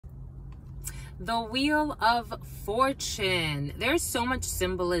The Wheel of Fortune. There's so much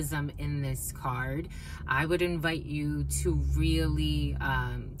symbolism in this card. I would invite you to really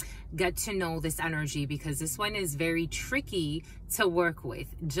get to know this energy, because this one is very tricky to work with,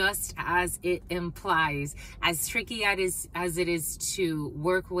 just as it implies, as tricky as it is to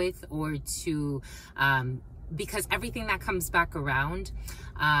work with, or to because everything that comes back around.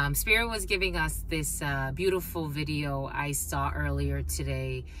 Spirit was giving us this beautiful video I saw earlier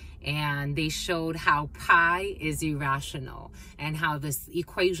today, and they showed how pi is irrational and how this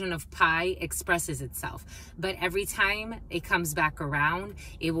equation of pi expresses itself. But every time it comes back around,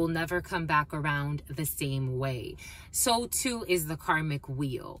 it will never come back around the same way. So too is the karmic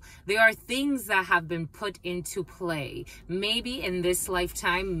wheel. There are things that have been put into play, maybe in this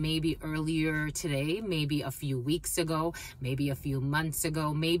lifetime, maybe earlier today, maybe a few weeks ago, maybe a few months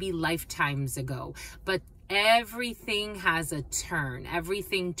ago, maybe lifetimes ago. But everything has a turn.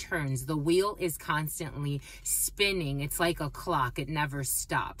 Everything turns. The wheel is constantly spinning. It's like a clock. It never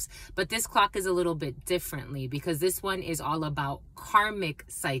stops. But this clock is a little bit differently, because this one is all about karmic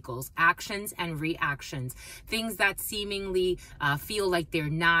cycles, actions and reactions, things that seemingly feel like they're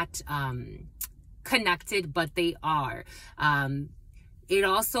not connected, but they are. It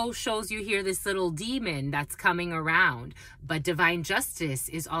also shows you here this little demon that's coming around, but divine justice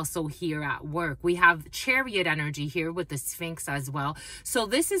is also here at work. We have chariot energy here with the Sphinx as well. So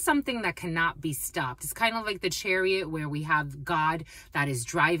this is something that cannot be stopped. It's kind of like the chariot, where we have God that is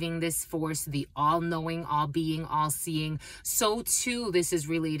driving this force, the all-knowing, all-being, all-seeing. So too, this is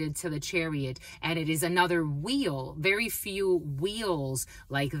related to the chariot, and it is another wheel. Very few wheels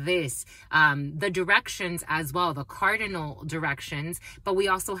like this. The directions as well, the cardinal directions, but we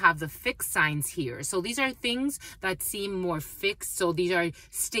also have the fixed signs here. So these are things that seem more fixed. So these are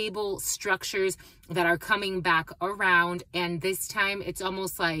stable structures that are coming back around. And this time it's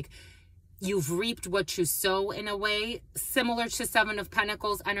almost like you've reaped what you sow, in a way, similar to Seven of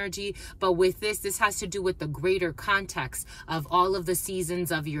Pentacles energy. But with this has to do with the greater context of all of the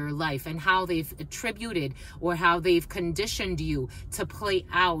seasons of your life and how they've attributed or how they've conditioned you to play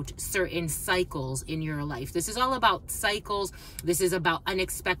out certain cycles in your life. This is all about cycles. This is about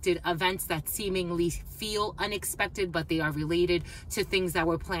unexpected events that seemingly feel unexpected, but they are related to things that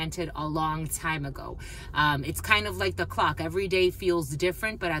were planted a long time ago. It's kind of like the clock. Every day feels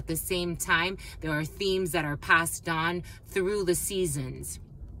different, but at the same time, there are themes that are passed on through the seasons.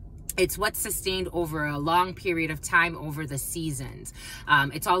 It's what's sustained over a long period of time, over the seasons.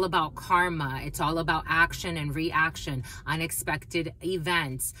 It's all about karma. It's all about action and reaction, unexpected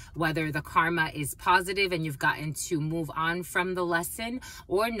events, whether the karma is positive and you've gotten to move on from the lesson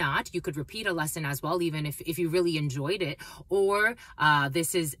or not. You could repeat a lesson as well, even if you really enjoyed it, or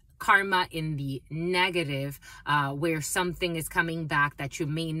this is karma in the negative, where something is coming back that you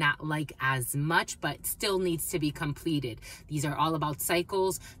may not like as much, but still needs to be completed. These are all about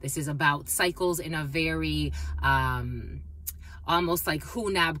cycles. This is about cycles in a very almost like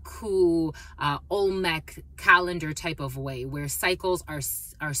Hunab Ku, Olmec calendar type of way, where cycles are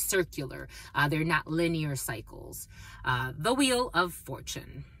circular. They're not linear cycles. The Wheel of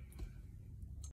Fortune.